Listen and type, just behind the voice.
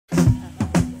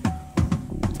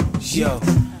Yo.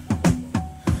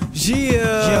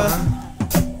 Yeah.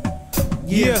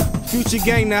 Future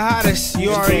Gang the hottest. You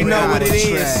already know what it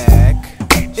is.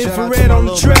 Infrared on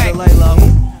the track.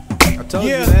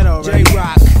 Yeah.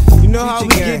 J-Rock. You know how we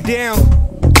get down.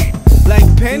 Like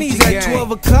pennies at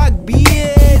 12 o'clock,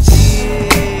 bitch.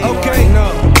 Okay.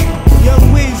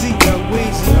 Young Weezy.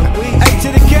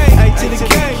 A2thaK.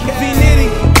 V-nitty.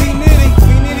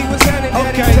 What's happening?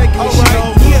 Okay.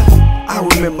 Alright. Yeah. I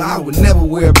remember I would never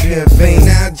wear a pair of Vans.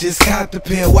 Now I just cop the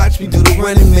pair, watch me do the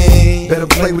running man. Better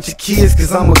play with your kids,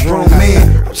 cause I'm a grown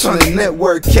man. I'm trying to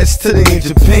network, catch to the in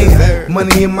Japan.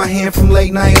 Money in my hand from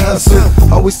late night hustle.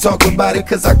 Always talk about it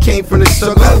cause I came from the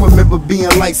struggle. I remember being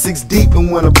like 6 deep in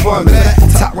one apartment.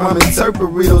 Top ramen,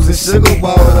 burritos and sugar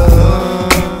water.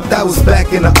 That was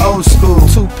back in the old school.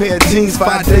 2 pair of jeans,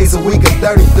 5 days a week of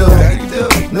dirty dough.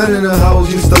 None of the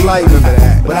hoes used to like me,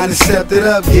 but I just stepped it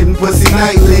up, getting pussy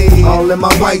nightly. All in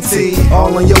my white tee,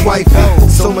 all on your wifey.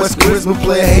 So much charisma,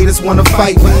 player haters wanna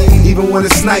fight me, even wanna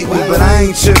snipe me, but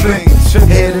I ain't tripping.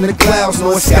 Head in the clouds,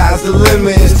 knowing sky's the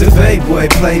limit. It's the playboy,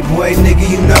 nigga,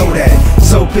 you know that.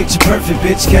 So picture perfect,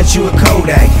 bitch, catch you a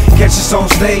Kodak. Catch us on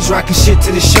stage, rockin' shit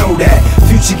to the show that.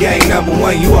 Future Gang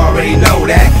 #1, you already know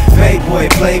that. Playboy,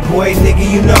 nigga,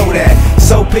 you know that.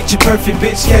 So picture perfect,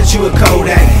 bitch, catch you a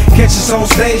Kodak. Catch us on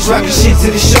stage, rockin' shit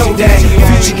to the show that.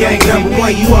 Future Gang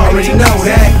 #1, you already know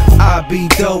that. I be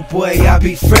dope, boy, I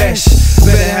be fresh.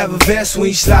 Better have a vest when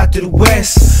you slide to the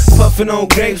west. Puffin' on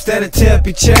grapes that'll tear up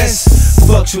your chest.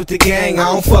 Fucks with the gang,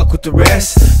 I don't fuck with the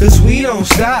rest. Cause we don't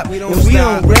stop, and we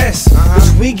don't rest.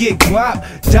 Cause we get guap,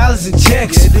 dollars and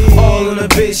checks. All on the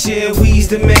bitch, yeah, we's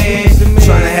the man.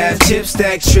 Tryna have chip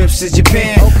stack trips to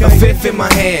Japan. A fifth in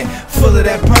my hand, full of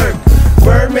that perk.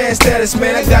 Birdman status,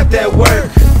 man, I got that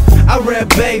work. I rap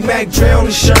Bay Mac Dre on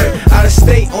the shirt. Out of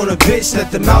state on a bitch,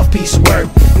 let the mouthpiece work.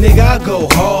 Nigga, I go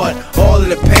hard, all in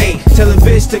the paint. Tell a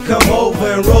bitch to come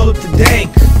over and roll up the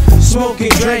dank. Smoke and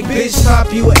drink, bitch,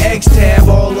 pop you an X-tab.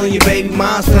 All on your baby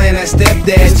mom's playing that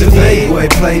stepdad. The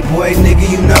playboy, nigga,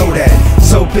 you know that.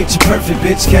 So picture perfect,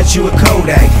 bitch, catch you a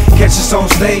Kodak. Catch us on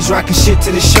stage, rockin' shit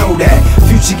to the show that.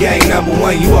 Future Gang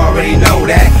 #1, you already know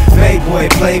that.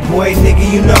 Playboy, nigga,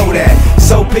 you know that.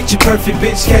 So picture perfect,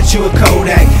 bitch, catch you a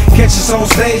Kodak. Catch us on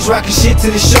stage, rockin' shit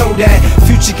to the show that.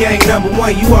 Future Gang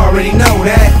 #1, you already know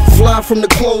that. Fly from the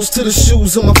clothes to the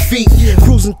shoes on my feet.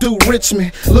 Cruising through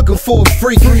Richmond, looking for a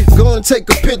freak. Go and take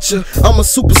a picture, I'm a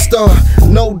superstar.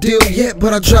 No deal yet,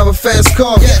 but I drive a fast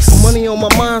car. Money on my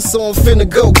mind, so I'm finna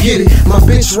go get it. My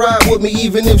bitch ride with me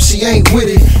even if she ain't with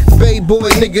it. Bay boy,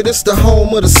 nigga, this the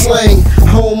home of the slang.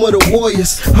 Home of the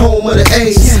warriors, home of the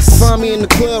A's. Find me in the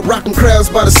club, rockin' crowds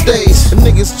by the stage. The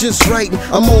niggas just writing,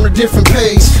 I'm on a different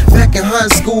page. Back in high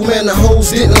school, man, the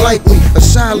hoes didn't like me. A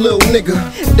shy little nigga,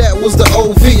 that was the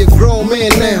OV. A grown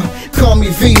man now, call me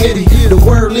V-nitty. The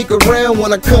word leak around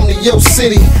when I come to your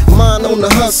city. Mine on the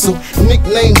hustle,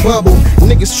 nickname Bubble.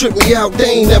 Niggas trip me out,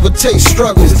 they ain't never taste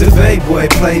struggle. It's the playboy,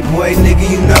 nigga,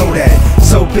 you know that.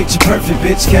 So picture perfect,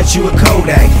 bitch, catch you a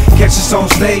Kodak. Catch us on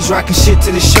stage, rockin' shit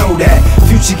to the show that.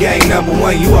 Future Gang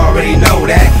 #1, you already know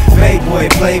that.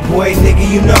 Playboy, nigga,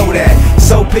 you know that.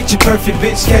 So picture perfect,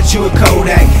 bitch, catch you a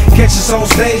Kodak. Catch us on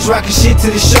stage, rockin' shit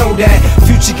to the show that.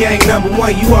 Future Gang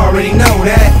 #1, you already know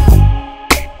that.